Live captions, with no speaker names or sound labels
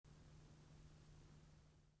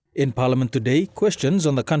In Parliament today, questions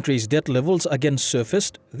on the country's debt levels again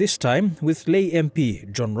surfaced, this time with Lay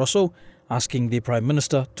MP John Rosso asking the Prime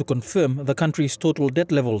Minister to confirm the country's total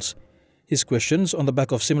debt levels. His questions on the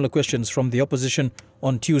back of similar questions from the opposition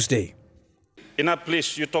on Tuesday. Ina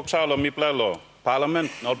please, you talk salo mi plalo.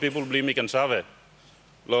 Parliament, not people believe me can save.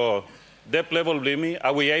 Lo, debt level believe me.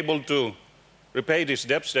 Are we able to repay these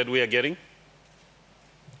debts that we are getting?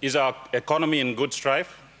 Is our economy in good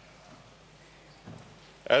strife?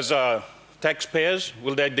 As taxpayers,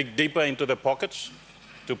 will they dig deeper into their pockets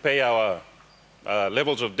to pay our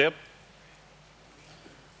levels of debt?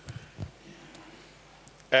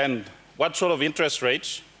 And what sort of interest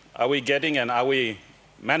rates are we getting, and are we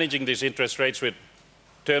managing these interest rates with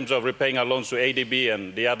terms of repaying our loans to ADB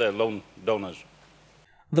and the other loan donors?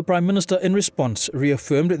 The Prime Minister, in response,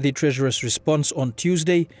 reaffirmed the Treasurer's response on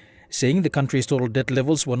Tuesday, saying the country's total debt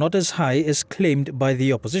levels were not as high as claimed by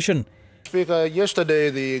the opposition. Speaker, yesterday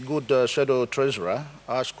the good Shadow Treasurer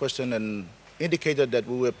asked a question and indicated that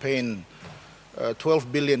we were paying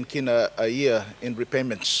 12 billion kina a year in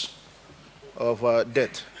repayments of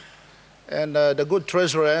debt. And the good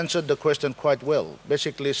Treasurer answered the question quite well,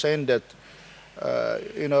 basically saying that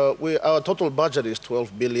our total budget is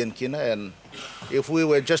 12 billion kina, and if we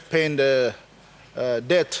were just paying the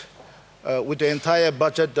debt with the entire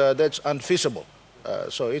budget, that's unfeasible.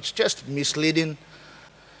 So it's just misleading.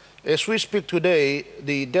 As we speak today,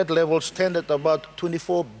 the debt levels stand at about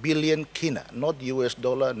 24 billion kina, not US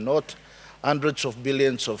dollar, not hundreds of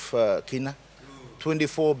billions of kina,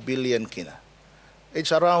 24 billion kina.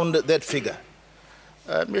 It's around that figure.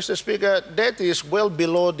 Mr. Speaker, that is well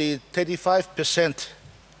below the 35%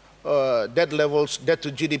 debt levels, debt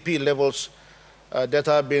to GDP levels that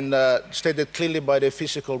have been stated clearly by the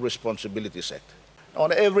Fiscal Responsibilities Act.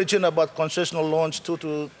 On average, in about concessional loans, 2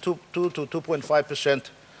 to 2.5%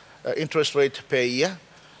 interest rate per year,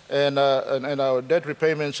 and our debt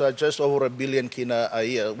repayments are just over $1 billion kina a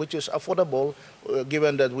year, which is affordable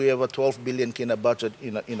given that we have a 12 billion kina budget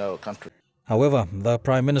in our country. However, the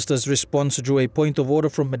Prime Minister's response drew a point of order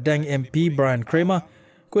from Madang MP Brian Kramer,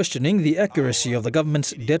 questioning the accuracy of the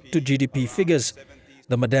government's debt to GDP figures.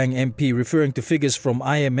 The Madang MP referring to figures from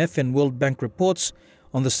IMF and World Bank reports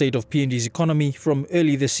on the state of PNG's economy from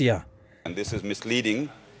early this year. And this is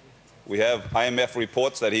misleading. We have IMF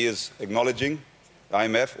reports that he is acknowledging,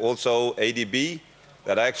 IMF, also ADB,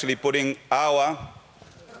 that are actually putting our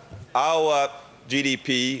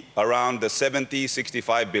GDP around the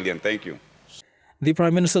 65 billion. Thank you. The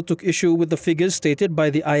Prime Minister took issue with the figures stated by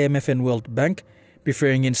the IMF and World Bank,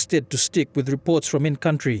 preferring instead to stick with reports from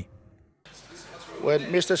in-country. Well,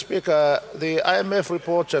 Mr. Speaker, the IMF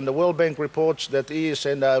reports and the World Bank reports, that is,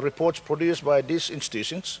 and reports produced by these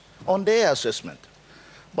institutions on their assessment.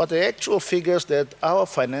 But the actual figures that our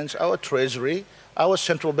finance, our treasury, our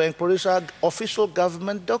central bank produce are official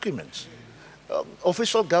government documents,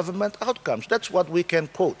 official government outcomes. That's what we can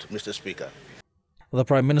quote, Mr. Speaker. The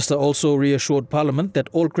Prime Minister also reassured Parliament that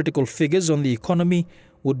all critical figures on the economy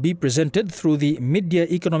would be presented through the mid-year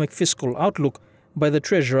economic fiscal outlook by the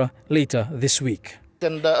Treasurer later this week. I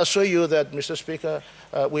can assure you that, Mr. Speaker,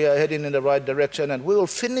 we are heading in the right direction, and we will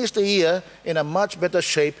finish the year in a much better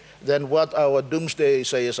shape than what our doomsday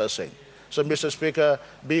sayers are saying. So, Mr. Speaker,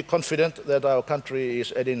 be confident that our country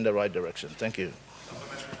is heading in the right direction. Thank you.